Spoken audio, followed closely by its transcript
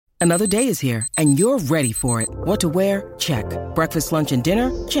Another day is here, and you're ready for it. What to wear? Check. Breakfast, lunch, and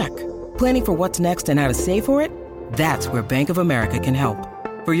dinner? Check. Planning for what's next and how to save for it? That's where Bank of America can help.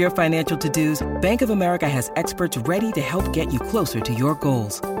 For your financial to-dos, Bank of America has experts ready to help get you closer to your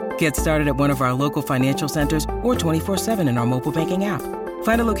goals. Get started at one of our local financial centers or 24/7 in our mobile banking app.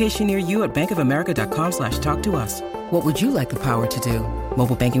 Find a location near you at bankofamerica.com/talktous. What would you like the power to do?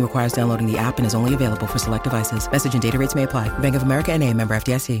 Mobile banking requires downloading the app and is only available for select devices. Message and data rates may apply. Bank of America N.A., member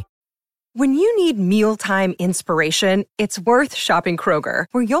FDIC. When you need mealtime inspiration, it's worth shopping Kroger,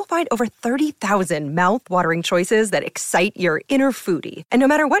 where you'll find over 30,000 mouth-watering choices that excite your inner foodie. And no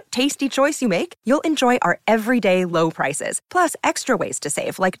matter what tasty choice you make, you'll enjoy our everyday low prices, plus extra ways to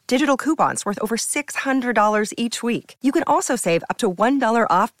save, like digital coupons worth over $600 each week. You can also save up to $1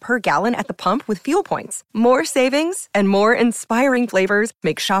 off per gallon at the pump with fuel points. More savings and more inspiring flavors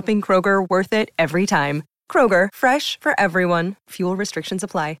make shopping Kroger worth it every time. Kroger, fresh for everyone. Fuel restrictions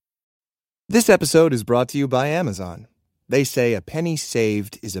apply. This episode is brought to you by Amazon. They say a penny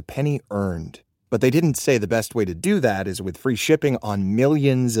saved is a penny earned. But they didn't say the best way to do that is with free shipping on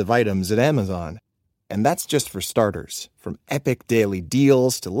millions of items at Amazon. And that's just for starters. From epic daily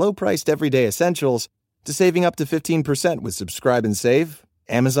deals to low-priced everyday essentials to saving up to 15% with Subscribe and Save,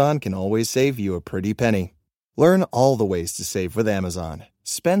 Amazon can always save you a pretty penny. Learn all the ways to save with Amazon.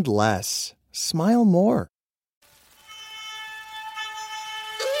 Spend less. Smile more.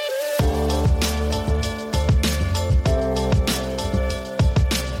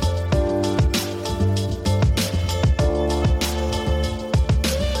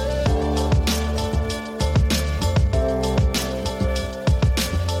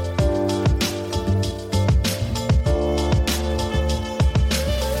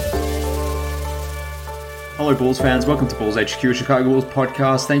 Hello Bulls fans, welcome to Bulls HQ, a Chicago Bulls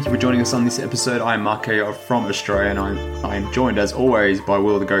podcast. Thank you for joining us on this episode. I am Mark Kayo from Australia and I am joined as always by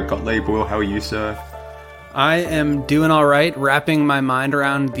Will the Goat Gottlieb. Will, how are you, sir? I am doing all right, wrapping my mind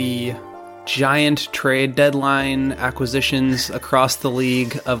around the giant trade deadline acquisitions across the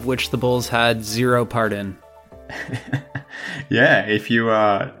league, of which the Bulls had zero part in. Yeah, if you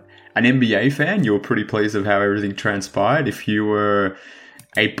are an NBA fan, you were pretty pleased with how everything transpired. If you were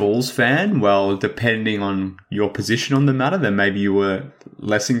a Bulls fan, well, depending on your position on the matter, then maybe you were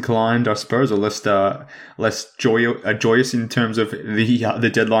less inclined, I suppose, or less joyous in terms of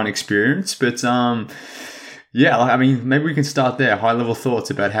the deadline experience. But yeah, I mean, maybe we can start there. High level thoughts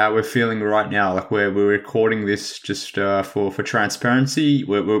about how we're feeling right now. Like we're recording this just for transparency.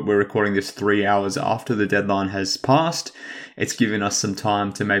 We're recording this 3 hours after the deadline has passed. It's given us some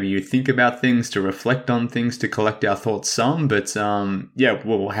time to maybe think about things, to reflect on things, to collect our thoughts some. But yeah,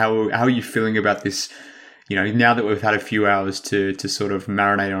 well, how are you feeling about this? You know, now that we've had a few hours to sort of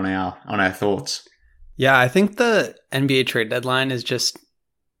marinate on our thoughts. Yeah, I think the NBA trade deadline is just,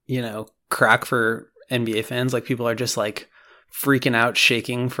 crack for NBA fans. Like, people are just like freaking out,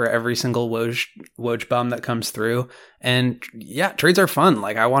 shaking for every single Woj bomb that comes through. And yeah, trades are fun.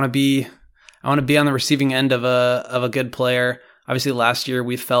 Like, I want to be on the receiving end of a good player. Obviously, last year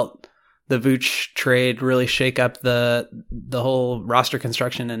we felt the Vooch trade really shake up the whole roster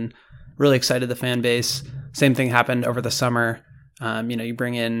construction and really excited the fan base. Same thing happened over the summer. You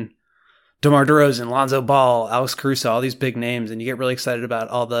bring in DeMar DeRozan, Lonzo Ball, Alex Caruso, all these big names, and you get really excited about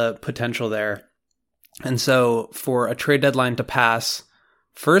all the potential there. And so for a trade deadline to pass,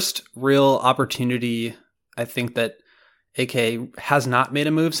 first real opportunity, I think that AK has not made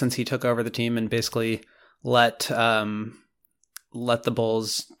a move since he took over the team and basically let the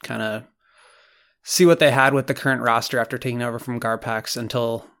Bulls kind of see what they had with the current roster after taking over from Garpax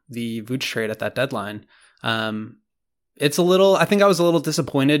until the Vooch trade at that deadline. I think I was a little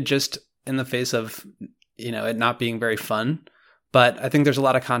disappointed just in the face of, it not being very fun, but I think there's a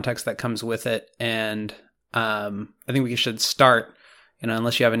lot of context that comes with it. And I think we should start,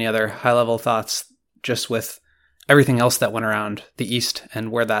 unless you have any other high level thoughts, just with everything else that went around the East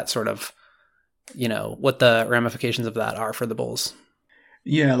and where that sort of, what the ramifications of that are for the Bulls.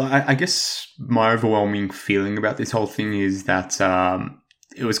 Yeah, I guess my overwhelming feeling about this whole thing is that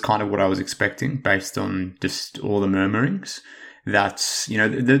it was kind of what I was expecting based on just all the murmurings. That's,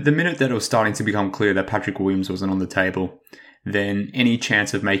 the minute that it was starting to become clear that Patrick Williams wasn't on the table, then any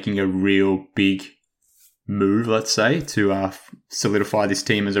chance of making a real big move, let's say, to solidify this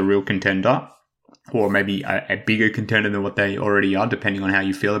team as a real contender, or maybe a bigger contender than what they already are, depending on how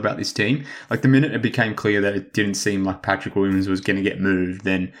you feel about this team. Like, the minute it became clear that it didn't seem like Patrick Williams was going to get moved,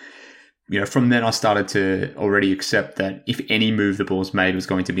 then, from then I started to already accept that if any move the Bulls made was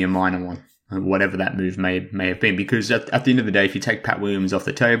going to be a minor one. whatever that move may have been. Because at the end of the day, if you take Pat Williams off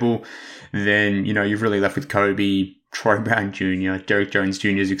the table, then, you've really left with Kobe, Troy Brown Jr., Derek Jones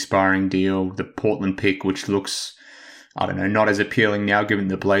Jr.'s expiring deal, the Portland pick, which looks, I don't know, not as appealing now, given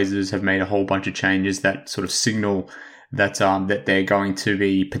the Blazers have made a whole bunch of changes that sort of signal that they're going to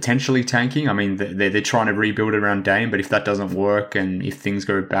be potentially tanking. I mean, they're trying to rebuild around Dame, but if that doesn't work and if things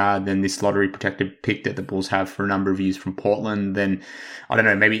go bad, then this lottery protected pick that the Bulls have for a number of years from Portland, then I don't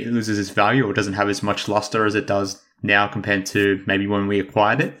know, maybe it loses its value or doesn't have as much luster as it does now compared to maybe when we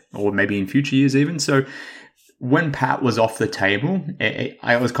acquired it, or maybe in future years even. So when Pat was off the table,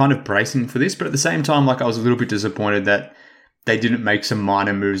 I was kind of bracing for this, but at the same time, I was a little bit disappointed that they didn't make some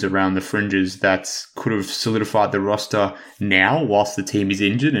minor moves around the fringes that could have solidified the roster now whilst the team is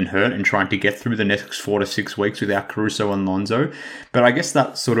injured and hurt and trying to get through the next 4 to 6 weeks without Caruso and Lonzo. But I guess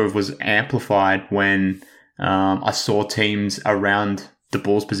that sort of was amplified when I saw teams around the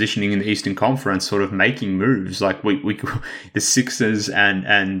Bulls positioning in the Eastern Conference sort of making moves. Like the Sixers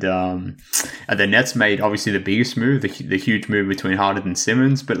and the Nets made obviously the biggest move, the huge move between Harden and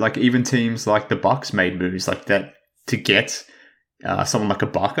Simmons. But even teams like the Bucks made moves like that to get someone like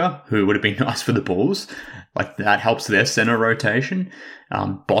Ibaka, who would have been nice for the Bulls. That helps their center rotation.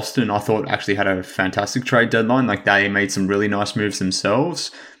 Boston, I thought, actually had a fantastic trade deadline. They made some really nice moves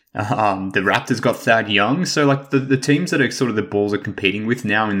themselves. The Raptors got Thad Young. So the teams that are sort of the Bulls are competing with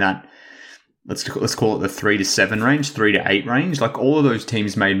now in that, let's call it the 3 to 7 range, 3 to 8 range. All of those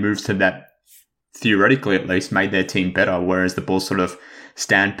teams made moves to that, theoretically at least, made their team better. Whereas the Bulls sort of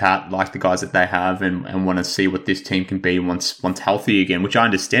stand pat, like the guys that they have, and want to see what this team can be once healthy again, which I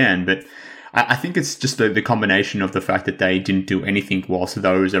understand. But I think it's just the combination of the fact that they didn't do anything whilst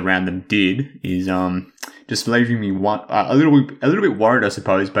those around them did is just leaving me a little bit worried, I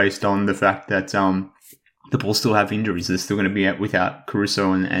suppose, based on the fact that the Bulls still have injuries. They're still going to be out without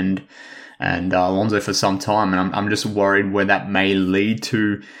Caruso and Alonzo for some time, and I'm just worried where that may lead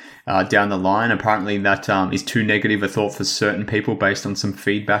to down the line. Apparently that is too negative a thought for certain people based on some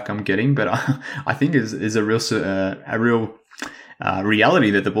feedback I'm getting, but I think is a real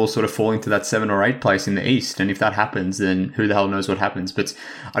reality that the Bulls sort of fall into that 7 or 8 place in the East. And if that happens, then who the hell knows what happens. But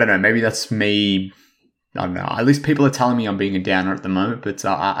I don't know, maybe that's me. I don't know. At least people are telling me I'm being a downer at the moment, but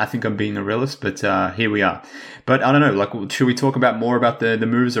I think I'm being a realist. But here we are. But I don't know. Should we talk more about the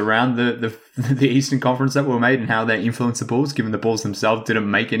moves around the Eastern Conference that were made and how they influenced the Bulls, given the Bulls themselves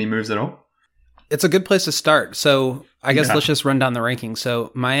didn't make any moves at all? It's a good place to start. So I guess let's just run down the rankings.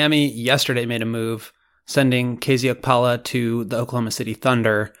 So Miami yesterday made a move, sending KZ Okpala to the Oklahoma City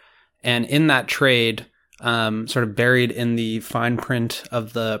Thunder, and in that trade, sort of buried in the fine print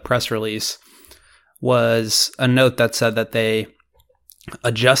of the press release, was a note that said that they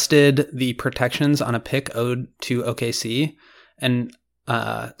adjusted the protections on a pick owed to OKC. And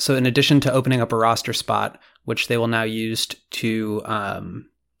so in addition to opening up a roster spot, which they will now use to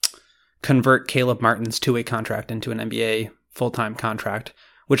convert Caleb Martin's 2-way contract into an NBA full-time contract,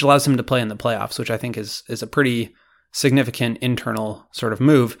 which allows him to play in the playoffs, which I think is a pretty significant internal sort of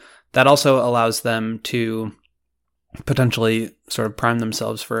move. That also allows them to potentially sort of prime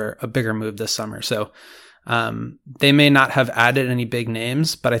themselves for a bigger move this summer. So they may not have added any big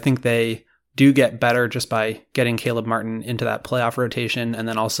names, but I think they do get better just by getting Caleb Martin into that playoff rotation, and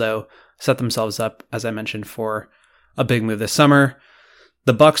then also set themselves up, as I mentioned, for a big move this summer.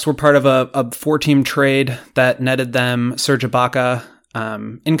 The Bucks were part of a 4-team trade that netted them Serge Ibaka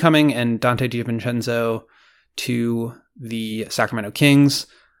incoming and Dante DiVincenzo to the Sacramento Kings.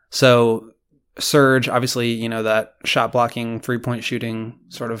 So Serge, obviously, that shot blocking, 3-point shooting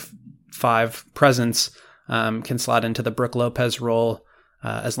sort of 5 presence, can slot into the Brook Lopez role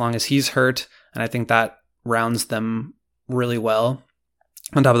as long as he's hurt. And I think that rounds them really well,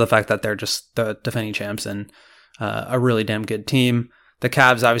 on top of the fact that they're just the defending champs and a really damn good team. The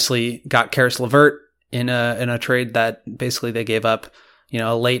Cavs obviously got Karis LeVert in a trade that basically they gave up,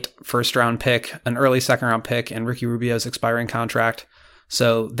 a late first-round pick, an early second-round pick, and Ricky Rubio's expiring contract.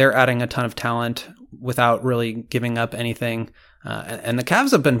 So they're adding a ton of talent without really giving up anything. And the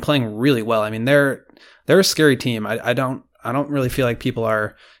Cavs have been playing really well. I mean, they're a scary team. I don't really feel like people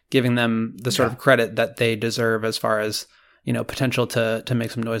are giving them the sort of credit that they deserve as far as, potential to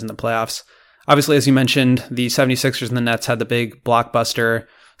make some noise in the playoffs. Obviously, as you mentioned, the 76ers and the Nets had the big blockbuster.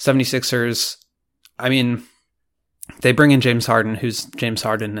 76ers, I mean, they bring in James Harden, who's James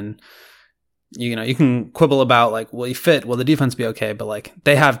Harden, and you can quibble about will he fit? Will the defense be okay? But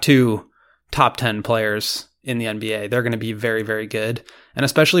they have 2 top 10 players in the NBA. They're going to be very, very good. And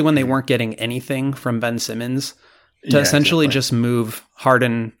especially when they weren't getting anything from Ben Simmons, to essentially just move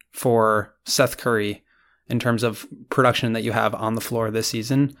Harden for Seth Curry in terms of production that you have on the floor this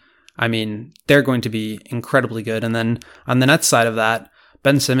season, I mean, they're going to be incredibly good. And then on the Nets side of that,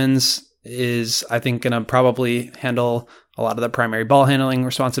 Ben Simmons is, I think, going to probably handle a lot of the primary ball handling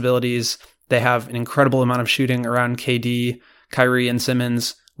responsibilities. They have an incredible amount of shooting around KD, Kyrie, and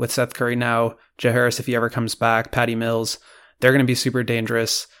Simmons, with Seth Curry now, Joe Harris if he ever comes back, Patty Mills. They're going to be super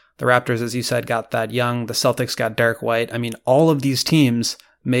dangerous. The Raptors, as you said, got Thad Young. The Celtics got Derek White. I mean, all of these teams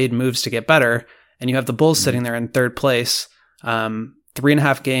made moves to get better. And you have the Bulls sitting there in third place,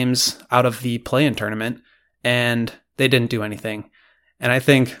 3.5 games out of the play-in tournament, and they didn't do anything. And I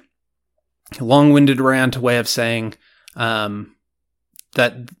think long-winded rant way of saying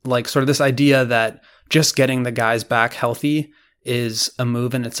that, like, sort of this idea that just getting the guys back healthy is a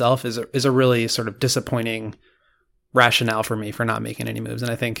move in itself is a really sort of disappointing rationale for me for not making any moves.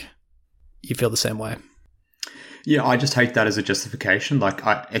 And I think you feel the same way. Yeah, I just hate that as a justification. Like,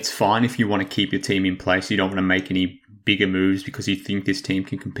 it's fine if you want to keep your team in place. You don't want to make any bigger moves because you think this team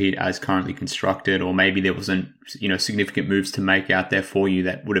can compete as currently constructed, or maybe there wasn't, significant moves to make out there for you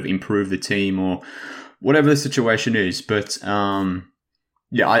that would have improved the team or whatever the situation is. But,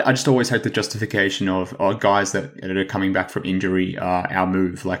 I just always hate the justification of guys that are coming back from injury are our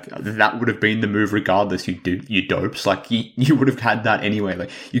move. Like, that would have been the move regardless, you dopes. Like, you would have had that anyway.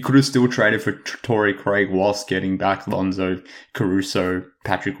 Like, you could have still traded for Torrey Craig whilst getting back Lonzo, Caruso,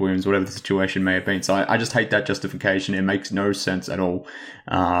 Patrick Williams, whatever the situation may have been. So I just hate that justification. It makes no sense at all.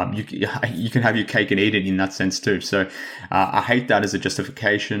 You can have your cake and eat it in that sense too. So I hate that as a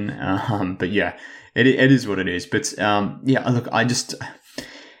justification. But yeah, it is what it is. But look,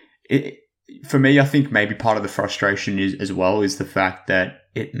 for me, I think maybe part of the frustration is the fact that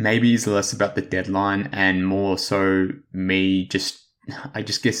it maybe is less about the deadline and more so me I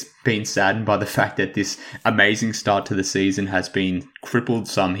just guess being saddened by the fact that this amazing start to the season has been crippled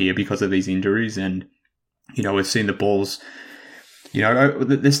some here because of these injuries. And, we've seen the Bulls,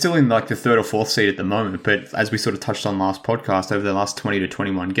 they're still in like the third or fourth seed at the moment. But as we sort of touched on last podcast, over the last 20 to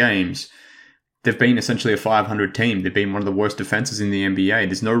 21 games, they've been essentially a 500 team. They've been one of the worst defenses in the NBA.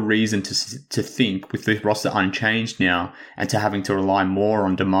 There's no reason to think, with the roster unchanged now and to having to rely more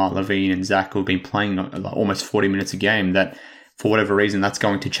on DeMar Levine and Zach, who've been playing almost 40 minutes a game, that for whatever reason that's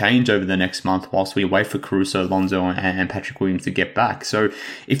going to change over the next month whilst we wait for Caruso, Lonzo, and Patrick Williams to get back. So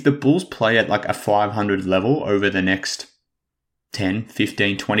if the Bulls play at like a 500 level over the next 10,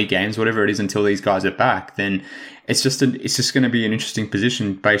 15, 20 games, whatever it is, until these guys are back, then it's just going to be an interesting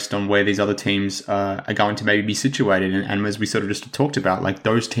position based on where these other teams are going to maybe be situated. And as we sort of just talked about, like,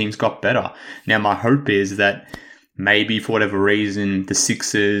 those teams got better. Now, my hope is that maybe for whatever reason, the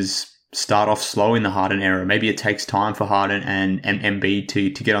Sixers start off slow in the Harden era. Maybe it takes time for Harden and Embiid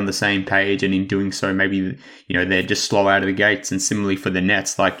to get on the same page, and in doing so, maybe they're just slow out of the gates. And similarly for the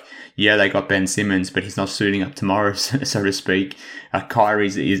Nets, like, yeah, they got Ben Simmons, but he's not suiting up tomorrow, so to speak. Kyrie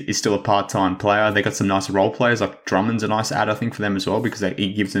is still a part-time player. They got some nice role players, like Drummond's a nice add, I think, for them as well, because it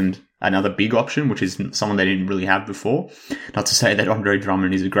gives them another big option, which is someone they didn't really have before. Not to say that Andre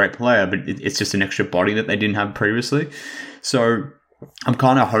Drummond is a great player, but it's just an extra body that they didn't have previously. So I'm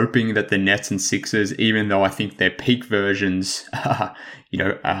kind of hoping that the Nets and Sixers, even though I think their peak versions,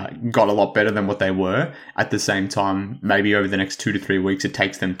 got a lot better than what they were, at the same time, maybe over the next 2 to 3 weeks, it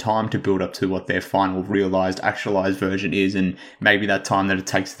takes them time to build up to what their final actualized version is. And maybe that time that it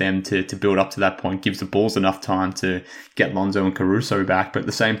takes them to build up to that point gives the Bulls enough time to get Lonzo and Caruso back. But at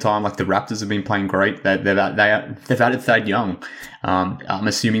the same time, like, the Raptors have been playing great. They've added Thad Young. I'm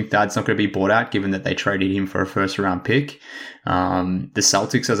assuming Thad's not going to be bought out, given that they traded him for a first round pick. The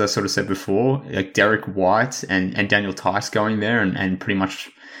Celtics, as I sort of said before, like Derek White and Daniel Tice going there, and pretty much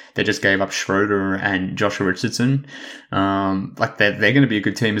they just gave up Schroeder and Joshua Richardson. Like, they're going to be a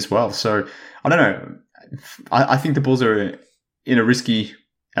good team as well. So I don't know. I think the Bulls are in a risky,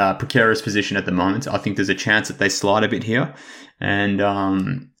 precarious position at the moment. I think there's a chance that they slide a bit here. And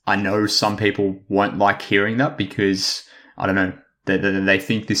I know some people won't like hearing that because, I don't know, they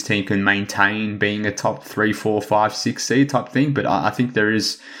think this team can maintain being a top 3, 4, 5, 6 seed type thing. But I think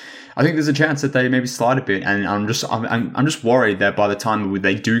there's a chance that they maybe slide a bit. And I'm just worried that by the time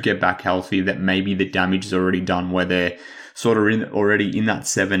they do get back healthy, that maybe the damage is already done, where they're sort of already in that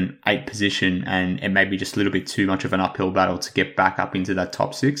 7-8 position, and it may be just a little bit too much of an uphill battle to get back up into that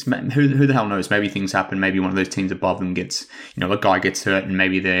top 6. Who the hell knows? Maybe things happen. Maybe one of those teams above them gets, a guy gets hurt, and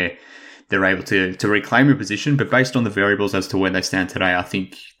maybe they're able to reclaim a position. But based on the variables as to where they stand today, I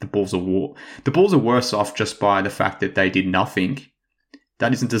think the Bulls are worse off just by the fact that they did nothing.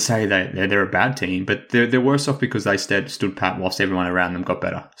 That isn't to say that they're a bad team, but they're worse off because they stood pat whilst everyone around them got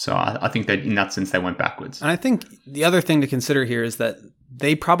better. So I think that in that sense, they went backwards. And I think the other thing to consider here is that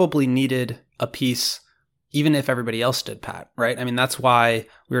they probably needed a piece even if everybody else did pat, right? I mean, that's why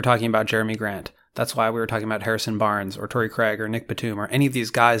we were talking about Jeremy Grant. That's why we were talking about Harrison Barnes or Torrey Craig or Nick Batum or any of these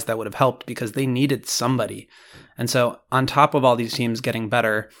guys that would have helped because they needed somebody. And so on top of all these teams getting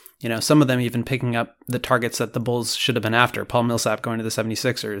better, you know, some of them even picking up the targets that the Bulls should have been after. Paul Millsap going to the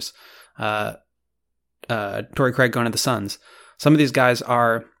 76ers, Torrey Craig going to the Suns. Some of these guys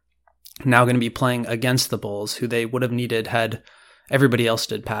are now going to be playing against the Bulls, who they would have needed had everybody else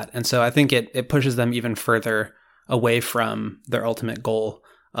did pat. And so I think it pushes them even further away from their ultimate goal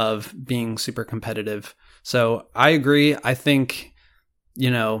of being super competitive. So I agree. I think,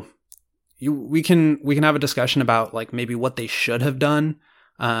 you know, we can have a discussion about like maybe what they should have done.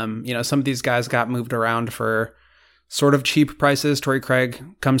 You know, some of these guys got moved around for sort of cheap prices. Torrey Craig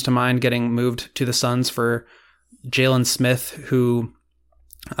comes to mind getting moved to the Suns for Jalen Smith, who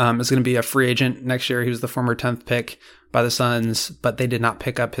is going to be a free agent next year. He was the former 10th pick by the Suns, but they did not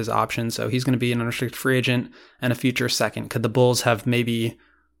pick up his option. So he's going to be an unrestricted free agent and a future second. Could the Bulls have maybe,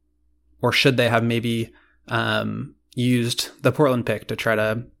 or should they have maybe used the Portland pick to try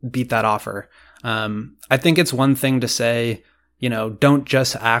to beat that offer? I think it's one thing to say, you know, don't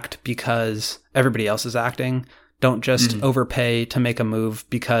just act because everybody else is acting. Don't just overpay to make a move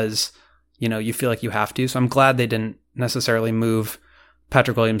because, you know, you feel like you have to. So I'm glad they didn't necessarily move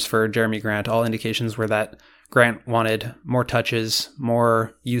Patrick Williams for Jeremy Grant. All indications were that Grant wanted more touches,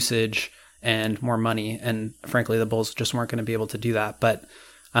 more usage, and more money. And frankly, the Bulls just weren't going to be able to do that. But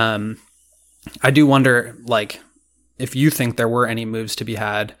I do wonder, like, if you think there were any moves to be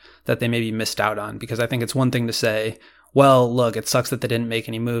had that they maybe missed out on, because I think it's one thing to say, well, look, it sucks that they didn't make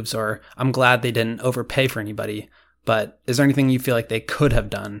any moves, or I'm glad they didn't overpay for anybody. But is there anything you feel like they could have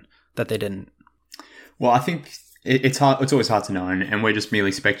done that they didn't? Well, I think it's hard. It's always hard to know, and we're just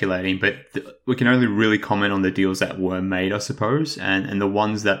merely speculating. But we can only really comment on the deals that were made, I suppose, and the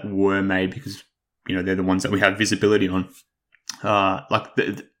ones that were made because, you know, they're the ones that we have visibility on. Like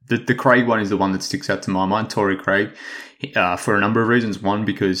the Craig one is the one that sticks out to my mind, Torrey Craig, for a number of reasons. One,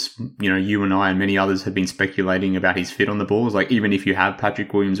 because, you know, you and I and many others have been speculating about his fit on the Bulls. Like, even if you have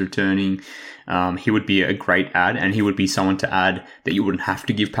Patrick Williams returning, he would be a great add, and he would be someone to add that you wouldn't have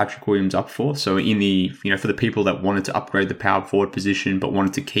to give Patrick Williams up for. So in the, you know, for the people that wanted to upgrade the power forward position but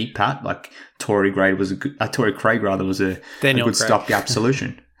wanted to keep Pat, like Torrey Craig was a good stopgap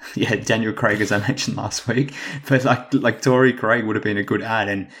solution. Yeah, Daniel Craig, as I mentioned last week. But like Torrey Craig would have been a good add.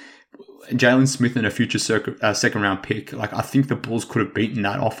 And Jalen Smith and a future second round pick, like, I think the Bulls could have beaten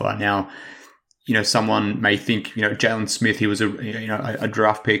that offer. Now, you know, someone may think, you know, Jalen Smith, he was a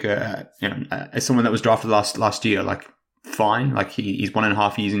draft pick, as someone that was drafted last year, like, fine. Like, he's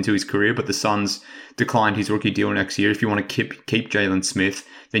 1.5 years into his career, but the Suns declined his rookie deal next year. If you want to keep Jalen Smith,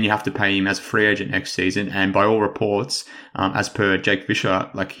 then you have to pay him as a free agent next season. And by all reports, as per Jake Fisher,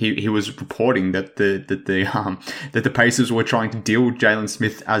 like he was reporting that the Pacers were trying to deal with Jalen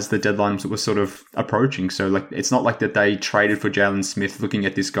Smith as the deadline was sort of approaching. So, like, it's not like that they traded for Jalen Smith looking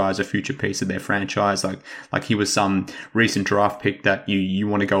at this guy as a future piece of their franchise. Like he was some recent draft pick that you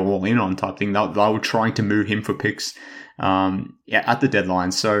want to go all in on type thing. They were trying to move him for picks at the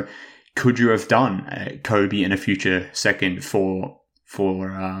deadline. So could you have done Kobe and a future second for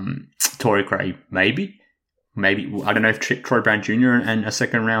Torrey Craig? Maybe. I don't know if Troy Brown Jr. and a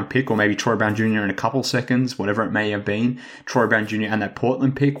second round pick, or maybe Troy Brown Jr. in a couple seconds, whatever it may have been. Troy Brown Jr. and that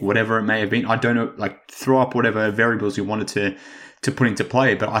Portland pick, whatever it may have been. I don't know, like, throw up whatever variables you wanted to put into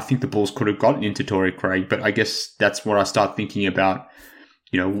play, but I think the Bulls could have gotten into Torrey Craig. But I guess that's where I start thinking about,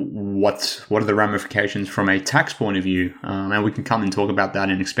 you know, what are the ramifications from a tax point of view? And we can come and talk about that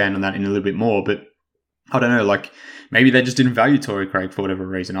and expand on that in a little bit more. But I don't know, like, maybe they just didn't value Torrey Craig for whatever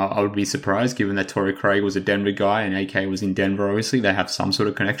reason. I would be surprised, given that Torrey Craig was a Denver guy and AK was in Denver. Obviously, they have some sort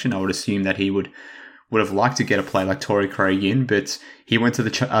of connection. I would assume that he would have liked to get a player like Torrey Craig in, but he went to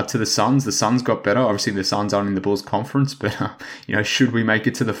the Suns. The Suns got better. Obviously, the Suns aren't in the Bulls conference, but you know, should we make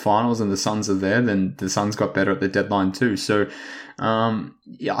it to the finals and the Suns are there, then the Suns got better at the deadline too. So,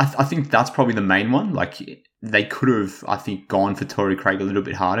 I think that's probably the main one. Like, they could have, I think, gone for Torrey Craig a little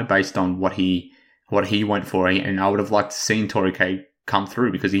bit harder based on what he went for, and I would have liked to seen Torrey Craig come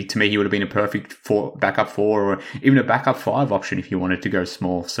through, because to me he would have been a perfect backup 4 or even a backup 5 option if you wanted to go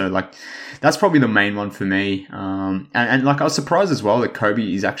small. So, like, that's probably the main one for me. And like, I was surprised as well that Kobe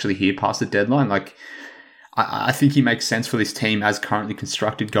is actually here past the deadline. Like, I think he makes sense for this team as currently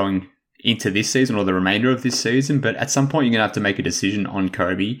constructed going into this season or the remainder of this season, but at some point you're going to have to make a decision on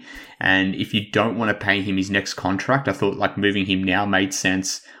Kobe. And if you don't want to pay him his next contract, I thought, like, moving him now made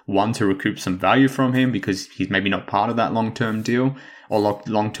sense. One, to recoup some value from him because he's maybe not part of that long-term deal or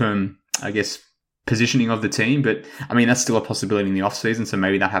long-term, I guess, positioning of the team. But I mean, that's still a possibility in the off season, so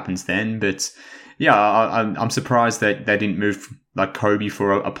maybe that happens then. But Yeah, I'm surprised that they didn't move like Kobe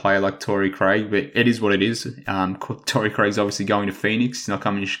for a player like Torrey Craig, but it is what it is. Torrey Craig's obviously going to Phoenix, he's not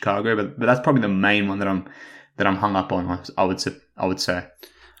coming to Chicago, but that's probably the main one that I'm hung up on. I would say.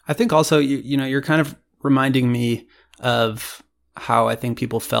 I think also you're kind of reminding me of how I think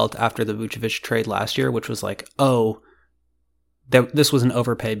people felt after the Vucevic trade last year, which was like, oh, this was an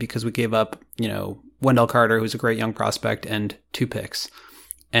overpay because we gave up, Wendell Carter, who's a great young prospect, and 2 picks.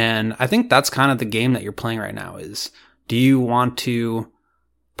 And I think that's kind of the game that you're playing right now is, do you want to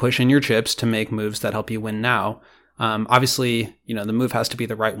push in your chips to make moves that help you win now? Obviously, the move has to be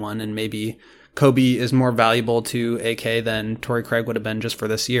the right one, and maybe Kobe is more valuable to AK than Torrey Craig would have been just for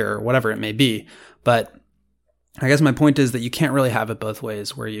this year or whatever it may be. But I guess my point is that you can't really have it both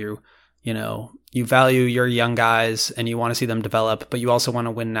ways where you value your young guys and you want to see them develop, but you also want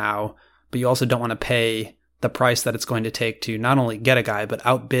to win now, but you also don't want to pay the price that it's going to take to not only get a guy, but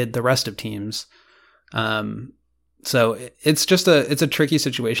outbid the rest of teams. So it's just it's a tricky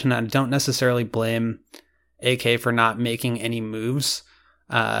situation. I don't necessarily blame AK for not making any moves,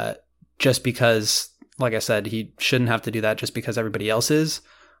 just because, like I said, he shouldn't have to do that just because everybody else is.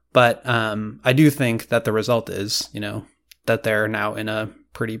 But I do think that the result is, that they're now in a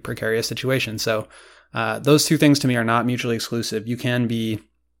pretty precarious situation. So those two things to me are not mutually exclusive. You can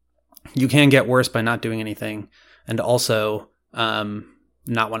get worse by not doing anything, and also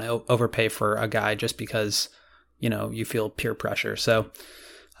not want to overpay for a guy just because, you feel peer pressure. So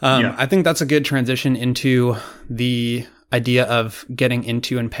I think that's a good transition into the idea of getting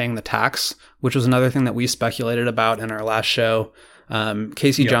into and paying the tax, which was another thing that we speculated about in our last show.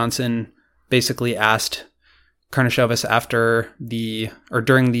 Casey Johnson basically asked Karnisovas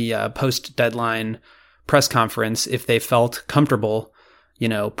during the post-deadline press conference if they felt comfortable,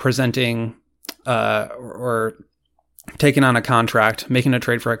 presenting or taking on a contract, making a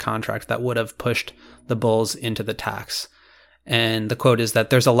trade for a contract that would have pushed the Bulls into the tax. And the quote is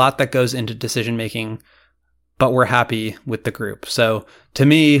that there's a lot that goes into decision making, but we're happy with the group. So to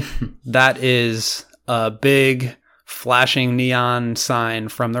me, that is a big flashing neon sign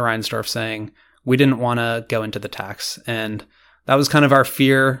from the Reinsdorf saying, we didn't want to go into the tax. And that was kind of our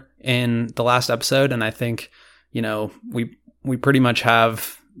fear in the last episode. And I think, we pretty much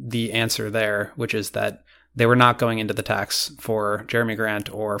have the answer there, which is that they were not going into the tax for Jeremy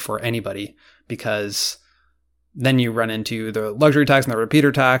Grant or for anybody, because then you run into the luxury tax and the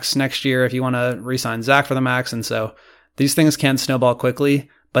repeater tax next year if you want to re-sign Zach for the max. And so these things can snowball quickly,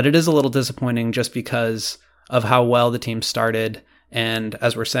 but it is a little disappointing just because of how well the team started. And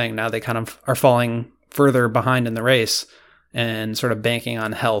as we're saying, now they kind of are falling further behind in the race and sort of banking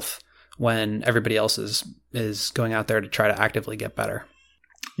on health when everybody else is going out there to try to actively get better.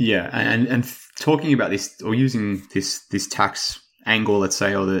 Yeah, and talking about this, or using this tax angle, let's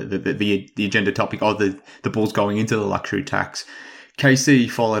say, or the agenda topic of the Bulls going into the luxury tax, KC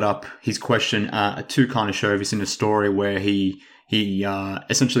followed up his question to Karnisovas in a story where he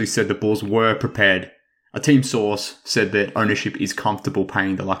essentially said the Bulls were prepared. A team source said that ownership is comfortable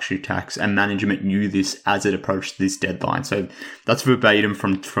paying the luxury tax, and management knew this as it approached this deadline. So that's verbatim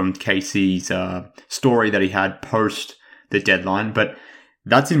from KC's story that he had post the deadline. But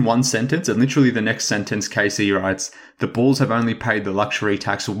that's in one sentence, and literally the next sentence, KC writes, the Bulls have only paid the luxury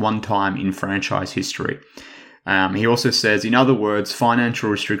tax one time in franchise history. He also says, in other words, financial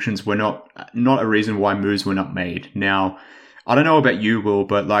restrictions were not a reason why moves were not made. Now, I don't know about you, Will,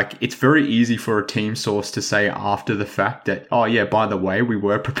 but it's very easy for a team source to say after the fact that, oh yeah, by the way, we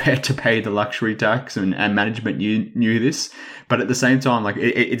were prepared to pay the luxury tax and management knew this. But at the same time,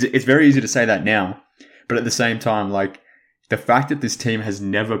 it's very easy to say that now. But at the same time, the fact that this team has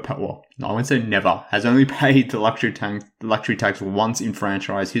never, I won't say never, has only paid the luxury tax once in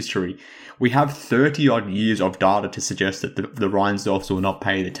franchise history. We have 30 odd years of data to suggest that the Reinsdorfs will not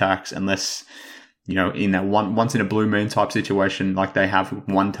pay the tax unless, in that once in a blue moon type situation, like they have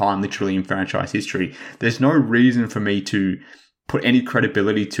one time literally in franchise history. There's no reason for me to put any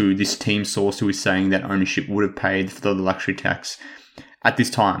credibility to this team source who is saying that ownership would have paid for the luxury tax at this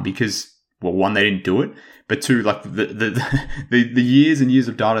time because, well, one, they didn't do it, but two, the years and years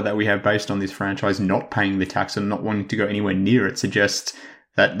of data that we have based on this franchise not paying the tax and not wanting to go anywhere near it suggests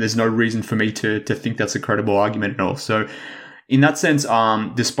that there's no reason for me to think that's a credible argument at all. So in that sense,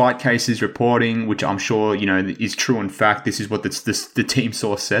 despite Casey's reporting, which I'm sure, is true in fact, this is what the team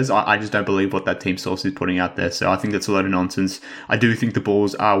source says. I just don't believe what that team source is putting out there. So I think that's a load of nonsense. I do think the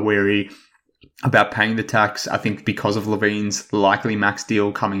Bulls are wary about paying the tax. I think because of Levine's likely max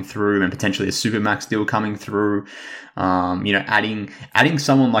deal coming through and potentially a super max deal coming through, adding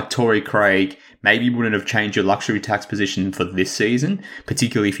someone like Torrey Craig maybe wouldn't have changed your luxury tax position for this season,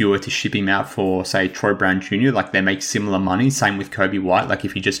 particularly if you were to ship him out for, say, Troy Brown Jr. Like, they make similar money. Same with Kobe White. Like,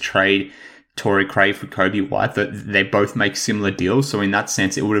 if you just trade Torrey Craig for Kobe White, that they both make similar deals. So in that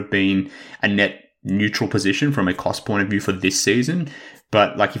sense, it would have been a net neutral position from a cost point of view for this season.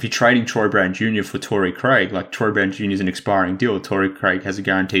 But like, if you're trading Troy Brown Jr. for Torrey Craig, like, Troy Brown Jr. is an expiring deal. Torrey Craig has a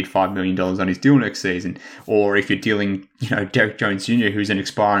guaranteed $5 million on his deal next season. Or if you're dealing, Derek Jones Jr., who's an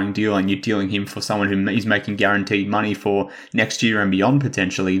expiring deal, and you're dealing him for someone who is making guaranteed money for next year and beyond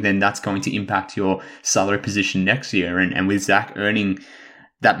potentially, then that's going to impact your salary position next year. And with Zach earning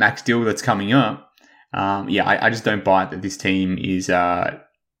that max deal that's coming up, I just don't buy it that this team is,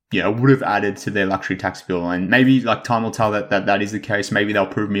 would have added to their luxury tax bill. And maybe, like, time will tell that is the case. Maybe they'll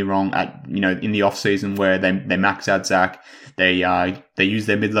prove me wrong in the off season where they max out Zach. They use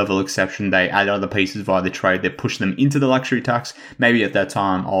their mid-level exception. They add other pieces via the trade. They push them into the luxury tax. Maybe at that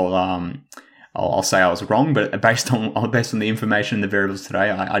time I'll say I was wrong, but based on the information and the variables today,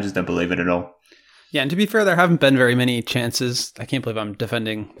 I just don't believe it at all. Yeah, and to be fair, there haven't been very many chances. I can't believe I'm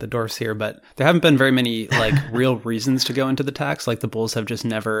defending the Dwarfs here, but there haven't been very many real reasons to go into the tax. Like, the Bulls have just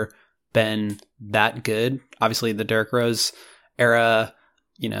never been that good. Obviously, the Derrick Rose era,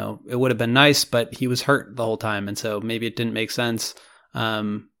 it would have been nice, but he was hurt the whole time, and so maybe it didn't make sense.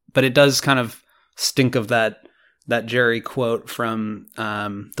 But it does kind of stink of that Jerry quote from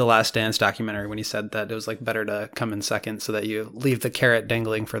the Last Dance documentary when he said that it was better to come in second so that you leave the carrot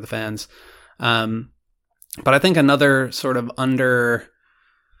dangling for the fans. But I think another sort of I don't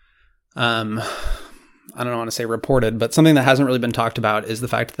want to say reported, but something that hasn't really been talked about is the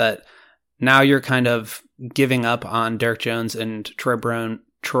fact that now you're kind of giving up on Derrick Jones and Troy Brown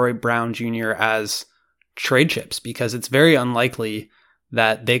Jr. as trade chips, because it's very unlikely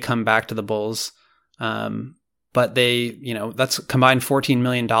that they come back to the Bulls. But they, that's combined $14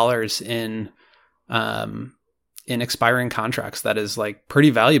 million in expiring contracts. That is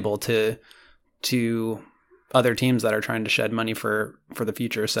pretty valuable to other teams that are trying to shed money for the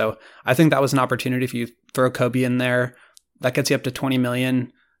future. So I think that was an opportunity. If you throw Kobe in there, that gets you up to $20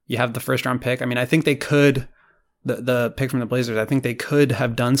 million. You have the first round pick. I mean, I think they could, the pick from the Blazers, I think they could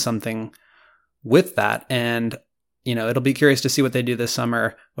have done something with that. And, it'll be curious to see what they do this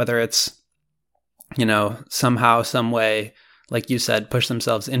summer, whether it's, somehow, some way, like you said, push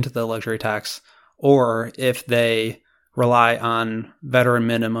themselves into the luxury tax, or if they rely on veteran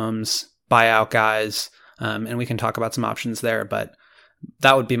minimums, buyout guys, and we can talk about some options there, but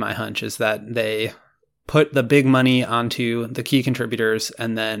that would be my hunch, is that they put the big money onto the key contributors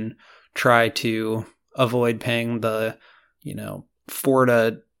and then try to avoid paying the, $4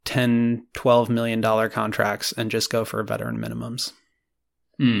 to $10, $12 million contracts and just go for veteran minimums.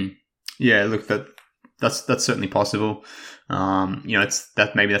 Yeah, look, that's certainly possible. Maybe that's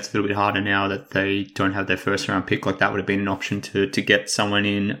a little bit harder now that they don't have their first round pick. Like, that would have been an option to get someone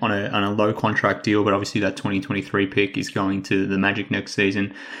in on a low contract deal, but obviously that 2023 pick is going to the Magic next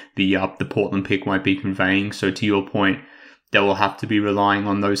season. The Portland pick won't be conveying. So to your point, they will have to be relying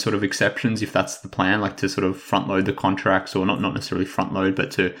on those sort of exceptions if that's the plan, like to sort of front load the contracts, or not necessarily front load,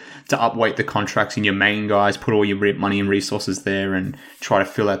 but to upweight the contracts in your main guys, put all your money and resources there and try to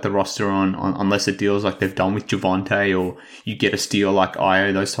fill out the roster on lesser deals like they've done with Javonte, or you get a steal like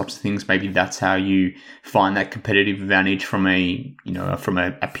Io, those types of things. Maybe that's how you find that competitive advantage from a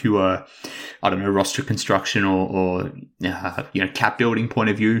pure, roster construction or cap building point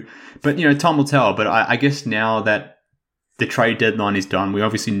of view. But, time will tell. But I guess now that the trade deadline is done, we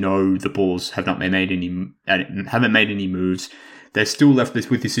obviously know the Bulls haven't made any moves. They're still left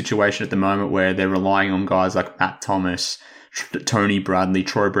with this situation at the moment where they're relying on guys like Matt Thomas, Tony Bradley,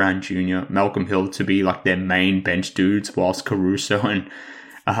 Troy Brown Jr., Malcolm Hill to be their main bench dudes, whilst Caruso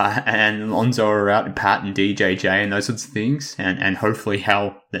and Lonzo are out, and Pat and DJJ and those sorts of things. And hopefully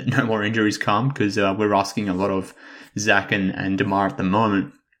that no more injuries come, because we're asking a lot of Zach and DeMar at the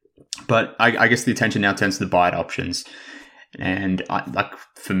moment. But I guess the attention now turns to the buyout options. And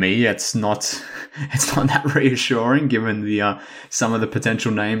for me, it's not that reassuring given the some of the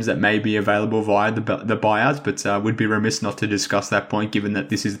potential names that may be available via the buyouts. But would be remiss not to discuss that point, given that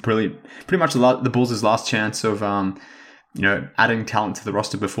this is pretty much the Bulls' last chance of adding talent to the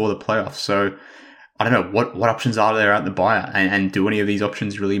roster before the playoffs. So I don't know what options are there at the buyout, and do any of these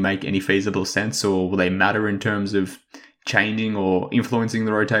options really make any feasible sense, or will they matter in terms of changing or influencing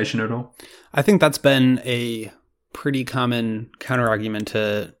the rotation at all? I think that's been a pretty common counter argument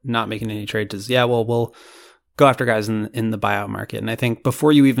to not making any trades is, we'll go after guys in the buyout market. And I think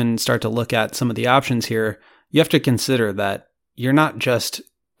before you even start to look at some of the options here, you have to consider that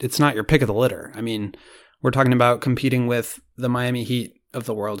it's not your pick of the litter. I mean, we're talking about competing with the Miami Heat of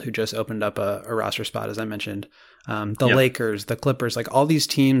the world, who just opened up a roster spot, as I mentioned. Lakers, the Clippers, like all these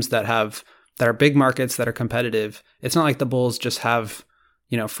teams that are big markets that are competitive. It's not like the Bulls just have,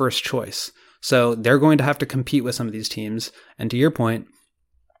 first choice. So they're going to have to compete with some of these teams. And to your point,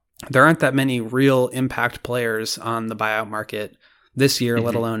 there aren't that many real impact players on the buyout market this year,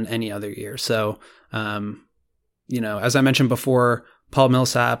 let alone any other year. So, as I mentioned before, Paul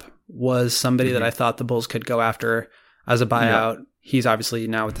Millsap was somebody that I thought the Bulls could go after as a buyout. Yep. He's obviously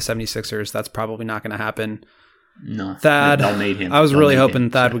now with the 76ers. That's probably not going to happen. No, Thad, they'll need him. I was really hoping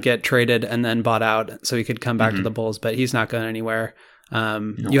Thad would get traded and then bought out so he could come back to the Bulls, but he's not going anywhere.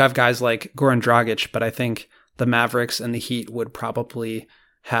 You have guys like Goran Dragic, but I think the Mavericks and the Heat would probably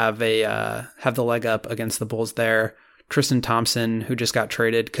have the leg up against the Bulls there. Tristan Thompson, who just got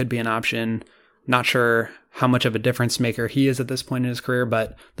traded, could be an option. Not sure how much of a difference maker he is at this point in his career,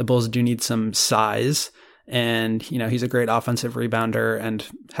 but the Bulls do need some size. And, he's a great offensive rebounder and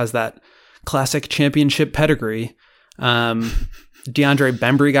has that classic championship pedigree. DeAndre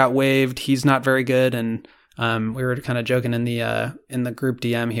Bembry got waived. He's not very good. And we were kind of joking in the group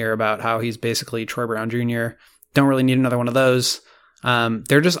DM here about how he's basically Troy Brown Jr. Don't really need another one of those.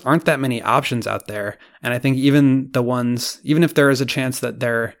 There just aren't that many options out there. And I think even if there is a chance that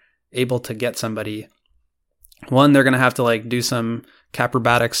they're able to get somebody, one, they're going to have to do some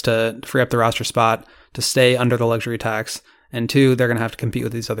caprobatics to free up the roster spot to stay under the luxury tax. And two, they're going to have to compete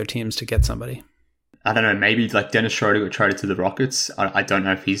with these other teams to get somebody. I don't know, maybe Dennis Schroeder got traded to the Rockets. I don't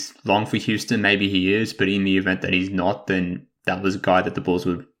know if he's long for Houston. Maybe he is, but in the event that he's not, then that was a guy that the Bulls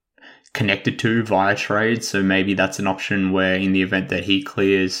were connected to via trade. So maybe that's an option where in the event that he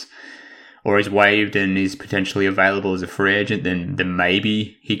clears or is waived and is potentially available as a free agent, then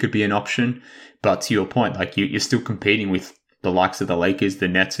maybe he could be an option. But to your point, you're still competing with the likes of the Lakers, the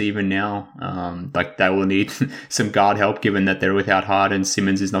Nets even now. They will need some guard help given that they're without Harden.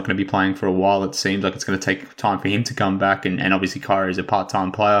 Simmons is not going to be playing for a while. It seems like it's going to take time for him to come back. And obviously Kyrie is a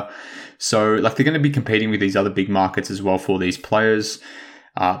part-time player. So they're going to be competing with these other big markets as well for these players.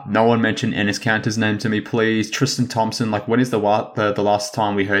 No one mentioned Enes Kanter's name to me, please. Tristan Thompson, when is the last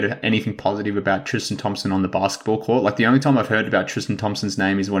time we heard anything positive about Tristan Thompson on the basketball court? The only time I've heard about Tristan Thompson's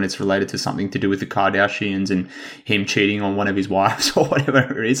name is when it's related to something to do with the Kardashians and him cheating on one of his wives or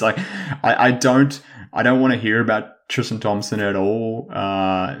whatever it is. I don't want to hear about Tristan Thompson at all.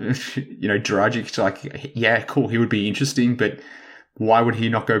 Dragic, yeah, cool, he would be interesting, but why would he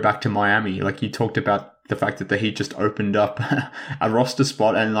not go back to Miami? You talked about the fact that the Heat just opened up a roster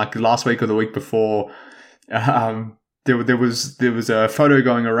spot, and last week or the week before, there was a photo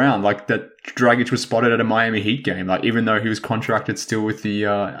going around that Dragic was spotted at a Miami Heat game, even though he was contracted still with the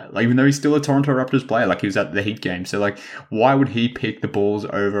even though he's still a Toronto Raptors player, he was at the Heat game. So why would he pick the Bulls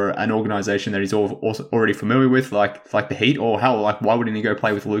over an organization that he's also already familiar with, like the Heat? Or hell, why wouldn't he go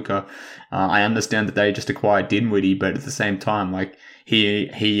play with Luka? I understand that they just acquired Dinwiddie, but at the same time,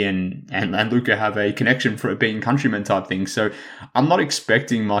 he and Luka have a connection for it being countrymen type thing. So I'm not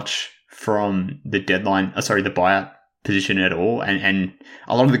expecting much from the buyout position at all. And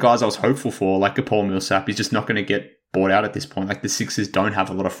a lot of the guys I was hopeful for, like a Paul Millsap, he's just not going to get bought out at this point. The Sixers don't have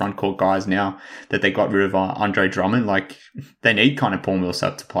a lot of front court guys now that they got rid of Andre Drummond. They need kind of Paul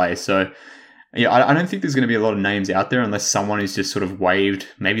Millsap to play. So yeah, I don't think there's going to be a lot of names out there unless someone is just sort of waived,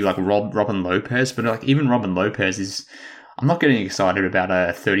 maybe Robin Lopez. But even Robin Lopez is... I'm not getting excited about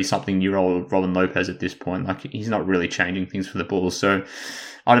a 30-something-year-old Robin Lopez at this point. He's not really changing things for the Bulls. So,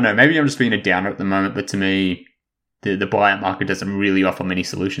 I don't know. Maybe I'm just being a downer at the moment, but to me, the buyout market doesn't really offer many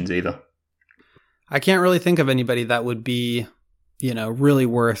solutions either. I can't really think of anybody that would be, really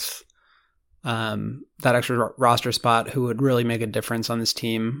worth that extra roster spot who would really make a difference on this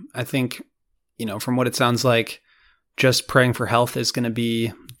team. I think, from what it sounds like, just praying for health is going to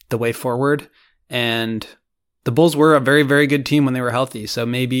be the way forward. And the Bulls were a very, very good team when they were healthy, so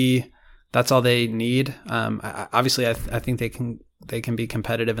maybe that's all they need. Obviously, I think they can be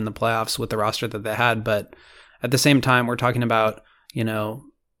competitive in the playoffs with the roster that they had, but at the same time, we're talking about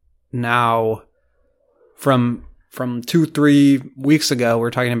now from 2-3 weeks ago, we're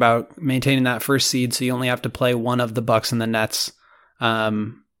talking about maintaining that first seed, so you only have to play one of the Bucks and the Nets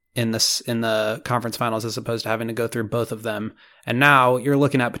in the conference finals as opposed to having to go through both of them. And now you're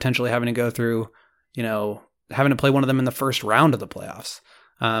looking at potentially having to go through having to play one of them in the first round of the playoffs.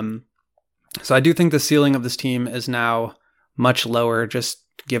 So I do think the ceiling of this team is now much lower, just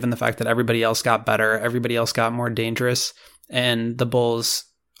given the fact that everybody else got better, everybody else got more dangerous, and the Bulls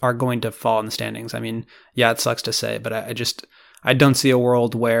are going to fall in the standings. I mean, yeah, it sucks to say, but I don't see a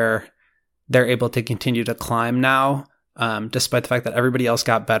world where they're able to continue to climb now, despite the fact that everybody else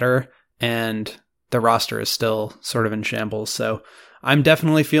got better and the roster is still sort of in shambles. So I'm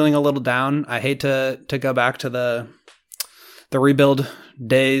definitely feeling a little down. I hate to go back to the rebuild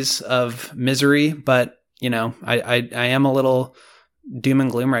days of misery, but I am a little doom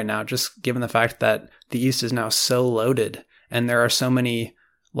and gloom right now, just given the fact that the East is now so loaded and there are so many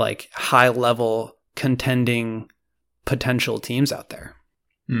like high level contending potential teams out there.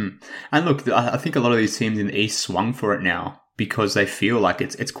 And look, I think a lot of these teams in the East swung for it now because they feel like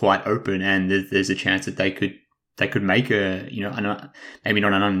it's quite open and there's a chance that they could make maybe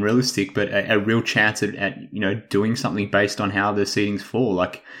not an unrealistic, but a real chance at doing something based on how the seedings fall.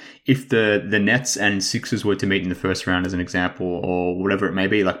 Like if the Nets and Sixers were to meet in the first round as an example, or whatever it may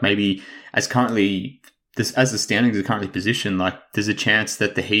be, like maybe as the standings are currently positioned, like there's a chance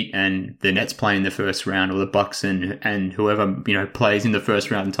that the Heat and the Nets play in the first round, or the Bucks and whoever, plays in the first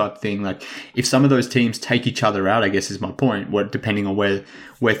round type thing. Like if some of those teams take each other out, I guess is my point, depending on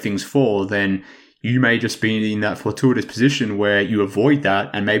where things fall, then you may just be in that fortuitous position where you avoid that,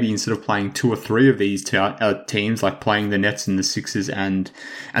 and maybe instead of playing 2 or 3 of these teams, like playing the Nets and the Sixers and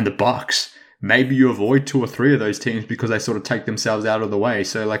the Bucks, maybe you avoid 2 or 3 of those teams because they sort of take themselves out of the way.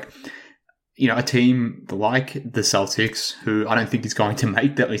 So like, a team like the Celtics, who I don't think is going to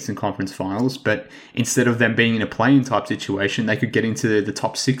make the Eastern Conference Finals, but instead of them being in a play-in type situation, they could get into the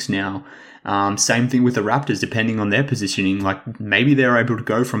top 6 now. Same thing with the Raptors, depending on their positioning. Like maybe they're able to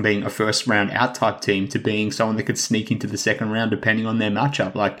go from being a first round out type team to being someone that could sneak into the second round, depending on their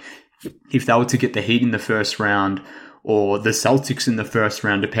matchup. Like if they were to get the Heat in the first round or the Celtics in the first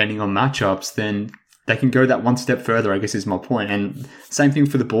round, depending on matchups, then they can go that one step further, I guess is my point. And same thing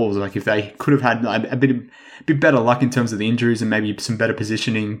for the Bulls. Like if they could have had a bit better luck in terms of the injuries and maybe some better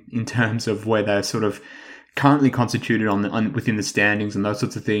positioning in terms of where they're sort of currently constituted on within the standings and those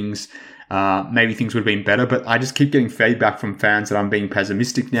sorts of things, maybe things would have been better. But I just keep getting feedback from fans that I'm being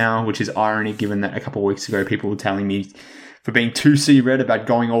pessimistic now, which is irony given that a couple of weeks ago people were telling me for being too C-red about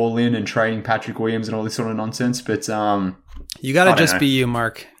going all in and trading Patrick Williams and all this sort of nonsense. But you got to just be you,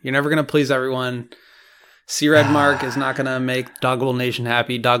 Mark. You're never going to please everyone. C-Red Mark is not going to make Doggable Nation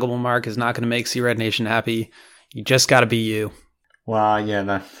happy. Doggable Mark is not going to make C-Red Nation happy. You just got to be you. Well,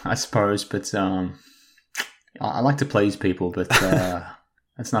 yeah, I suppose. But I like to please people, but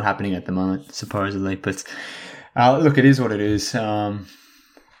that's not happening at the moment, supposedly. But look, it is what it is.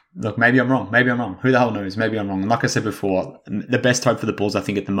 Look, maybe I'm wrong. Who the hell knows? Maybe I'm wrong. And like I said before, the best hope for the Bulls, I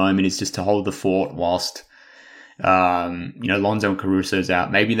think, at the moment is just to hold the fort whilst Lonzo and Caruso's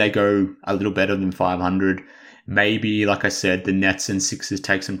out. Maybe they go a little better than 500. Maybe, like I said, the Nets and Sixers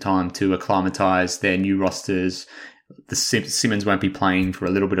take some time to acclimatize their new rosters. The Simmons won't be playing for a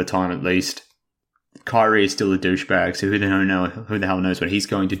little bit of time at least. Kyrie is still a douchebag, so who the hell knows what he's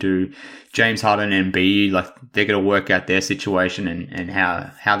going to do. James Harden and Embiid, like they're going to work out their situation and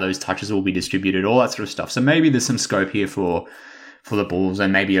how those touches will be distributed, all that sort of stuff. So maybe there's some scope here for the Bulls,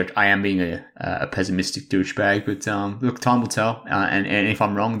 and maybe I am being a pessimistic douchebag, but look, time will tell, and if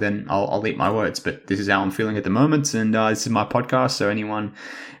I'm wrong, then I'll eat my words, but this is how I'm feeling at the moment, and this is my podcast, so anyone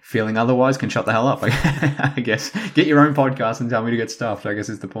feeling otherwise can shut the hell up, I guess. Get your own podcast and tell me to get stuffed, I guess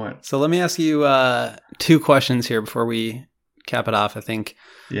is the point. So let me ask you 2 questions here before we cap it off. I think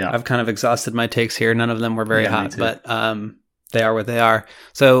I've kind of exhausted my takes here. None of them were very hot, but they are what they are.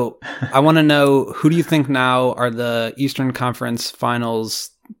 So I want to know, who do you think now are the Eastern Conference Finals,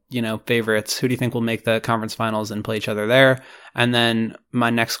 favorites? Who do you think will make the conference finals and play each other there? And then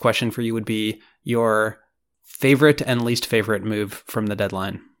my next question for you would be your favorite and least favorite move from the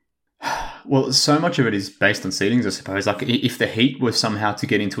deadline. Well, so much of it is based on seedings, I suppose. Like if the Heat were somehow to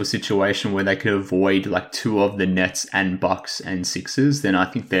get into a situation where they could avoid like 2 of the Nets and Bucks and Sixers, then I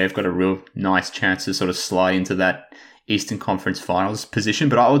think they've got a real nice chance to sort of slide into that Eastern Conference Finals position.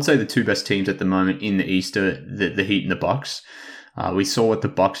 But I would say the 2 best teams at the moment in the East are the Heat and the Bucks. We saw what the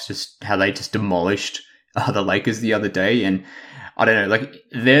Bucks how they just demolished the Lakers the other day, and I don't know, like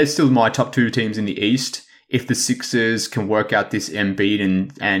they're still my top 2 teams in the East. If the Sixers can work out this Embiid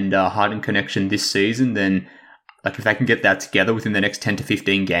and Harden connection this season, then like if they can get that together within the next 10 to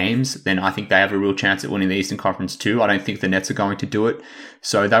 15 games, then I think they have a real chance at winning the Eastern Conference too. I don't think the Nets are going to do it.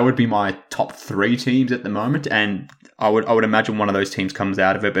 So that would be my top 3 teams at the moment. And I would imagine one of those teams comes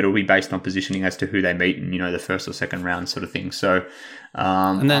out of it, but it'll be based on positioning as to who they meet in, the first or second round sort of thing. So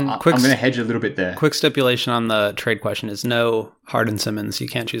and then I'm going to hedge a little bit there. Quick stipulation on the trade question is no Harden Simmons. You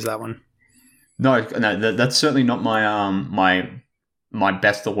can't choose that one. No, that's certainly not my my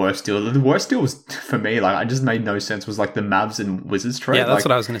best or worst deal. The worst deal was, for me, like, I just made no sense, was like the Mavs and Wizards trade. Yeah, that's like,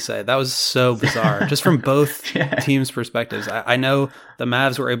 what I was going to say. That was so bizarre, just from both teams' perspectives. I know the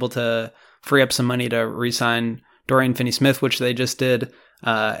Mavs were able to free up some money to re-sign Dorian Finney-Smith, which they just did,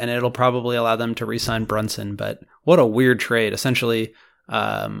 and it'll probably allow them to re-sign Brunson. But what a weird trade. Essentially,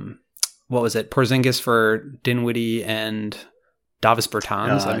 what was it? Porzingis for Dinwiddie and Davis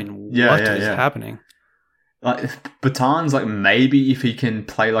Bertans. I mean, what is happening? Like Bertans, like maybe if he can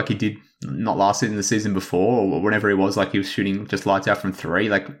play like he did not last season, the season before, or whenever it was, like he was shooting just lights out from three,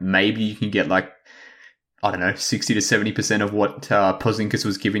 like maybe you can get like, I don't know, 60 to 70% of what Porzingis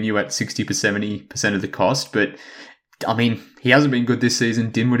was giving you at 60 to 70% of the cost. But I mean, he hasn't been good this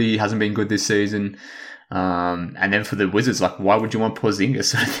season. Dinwiddie hasn't been good this season. And then for the Wizards, like, why would you want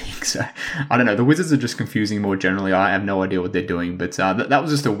Porzingis? I think so. I don't know. The Wizards are just confusing more generally. I have no idea what they're doing, but that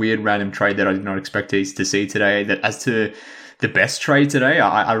was just a weird random trade that I did not expect to see today. That as to the best trade today,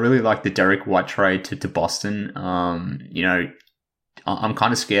 I really like the Derek White trade to Boston. You know, I'm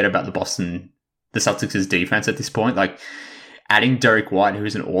kind of scared about the Celtics' defense at this point. Like, adding Derek White, who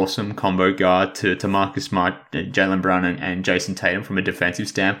is an awesome combo guard, to Marcus Smart, Jaylen Brown, and Jason Tatum from a defensive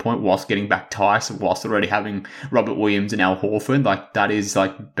standpoint, whilst getting back Tice, whilst already having Robert Williams and Al Horford, like, that is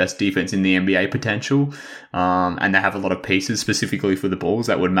like best defense in the NBA potential. And they have a lot of pieces specifically for the Bulls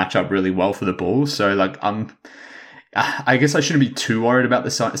that would match up really well for the Bulls. So, like, I guess I shouldn't be too worried about the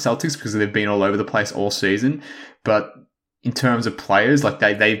Celtics because they've been all over the place all season, but in terms of players, like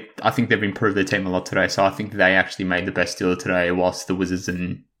I think they've improved their team a lot today. So I think they actually made the best deal today, whilst the Wizards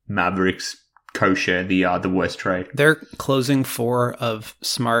and Mavericks co-share the worst trade. Their closing four of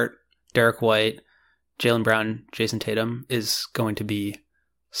Smart, Derek White, Jaylen Brown, Jason Tatum is going to be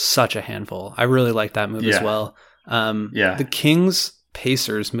such a handful. I really like that move as well. The Kings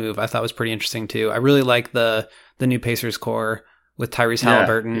Pacers move I thought was pretty interesting too. I really like the new Pacers core with Tyrese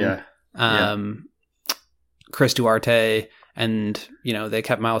Halliburton. Chris Duarte, and, you know, they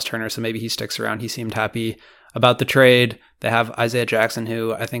kept Miles Turner, so maybe he sticks around. He seemed happy about the trade. They have Isaiah Jackson,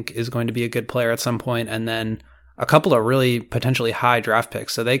 who I think is going to be a good player at some point, and then a couple of really potentially high draft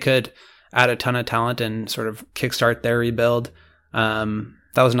picks. So they could add a ton of talent and sort of kickstart their rebuild.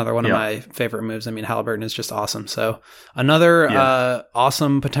 That was another one of my favorite moves. I mean, Halliburton is just awesome. So another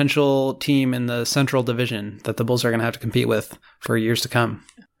awesome potential team in the Central Division that the Bulls are going to have to compete with for years to come.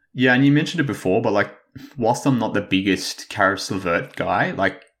 Yeah, and you mentioned it before, but like, whilst I'm not the biggest Karis LeVert guy,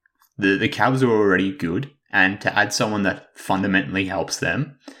 like the Cavs are already good, and to add someone that fundamentally helps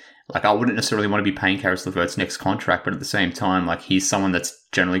them, like, I wouldn't necessarily want to be paying Karis LeVert's next contract, but at the same time, like, he's someone that's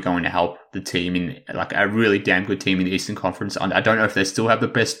generally going to help the team in, like, a really damn good team in the Eastern Conference. I don't know if they still have the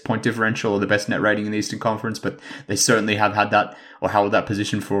best point differential or the best net rating in the Eastern Conference, but they certainly have had that or held that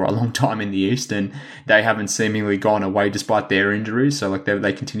position for a long time in the East, and they haven't seemingly gone away despite their injuries. So, like,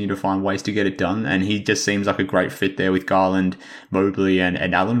 they continue to find ways to get it done, and he just seems like a great fit there with Garland, Mobley, and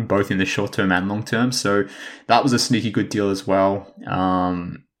Allen, both in the short term and long term. So that was a sneaky good deal as well.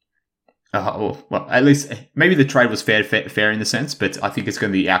 Well, at least maybe the trade was fair in the sense, but I think it's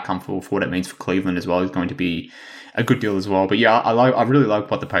going to be the outcome for what it means for Cleveland as well is going to be a good deal as well. But yeah, I really like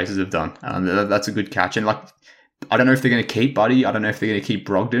what the Pacers have done. That's a good catch. And like, I don't know if they're going to keep Buddy. I don't know if they're going to keep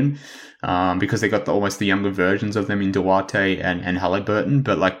Brogdon, because they got almost the younger versions of them in Duarte and Halliburton.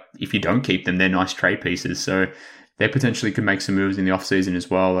 But like, if you don't keep them, they're nice trade pieces. So they potentially could make some moves in the offseason as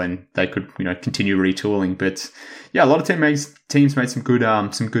well, and they could, you know, continue retooling. But yeah, a lot of teams made some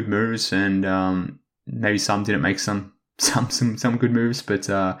good moves, and maybe some didn't make some good moves. But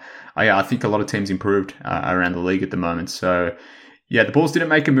I think a lot of teams improved around the league at the moment. So yeah, the Bulls didn't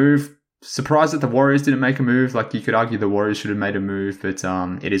make a move. Surprised that the Warriors didn't make a move. Like, you could argue the Warriors should have made a move, but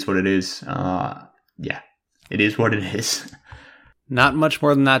it is what it is. It is what it is. Not much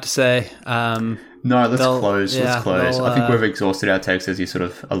more than that to say. No, let's close. I think we've exhausted our takes, as you sort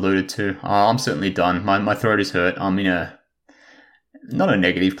of alluded to. I'm certainly done. My throat is hurt. I'm in not a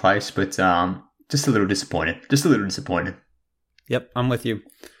negative place, but just a little disappointed. Yep, I'm with you.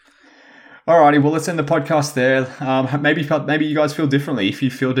 Alrighty, well, let's end the podcast there. Maybe you guys feel differently. If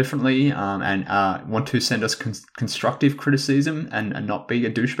you feel differently and want to send us constructive criticism and not be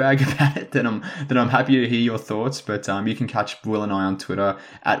a douchebag about it, then I'm happy to hear your thoughts. But you can catch Will and I on Twitter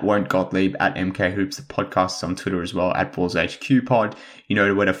at Won't Gottlieb, at MK Hoops. The podcast's on Twitter as well, at Bulls HQ Pod. You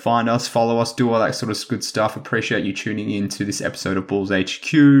know where to find us, follow us, do all that sort of good stuff. Appreciate you tuning in to this episode of Bulls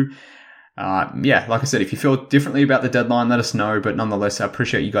HQ. Like I said, if you feel differently about the deadline, let us know. But nonetheless, I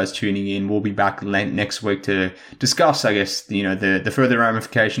appreciate you guys tuning in. We'll be back next week to discuss, I guess, you know, the further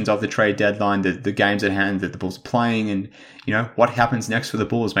ramifications of the trade deadline, the games at hand that the Bulls are playing, and, you know, what happens next for the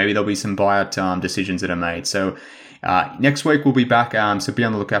Bulls. Maybe there'll be some buyout decisions that are made. So Next week we'll be back, so be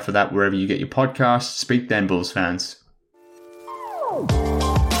on the lookout for that wherever you get your podcasts. Speak then, Bulls fans.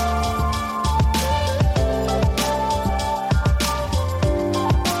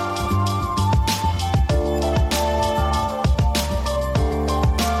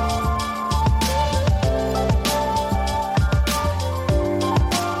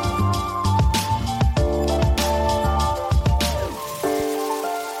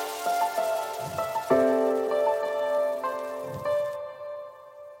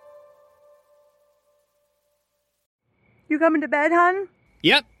 You coming to bed, hon?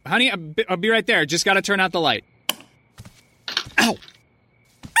 Yep, honey, I'll be right there. Just gotta turn out the light. Ow!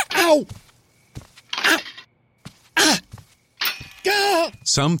 Ow! Ow! Ah! Ah!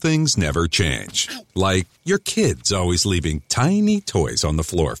 Some things never change. Like your kids always leaving tiny toys on the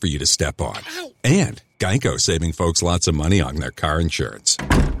floor for you to step on. And Geico saving folks lots of money on their car insurance.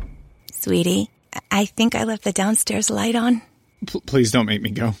 Sweetie, I think I left the downstairs light on. Please don't make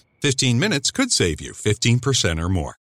me go. 15 minutes could save you 15% or more.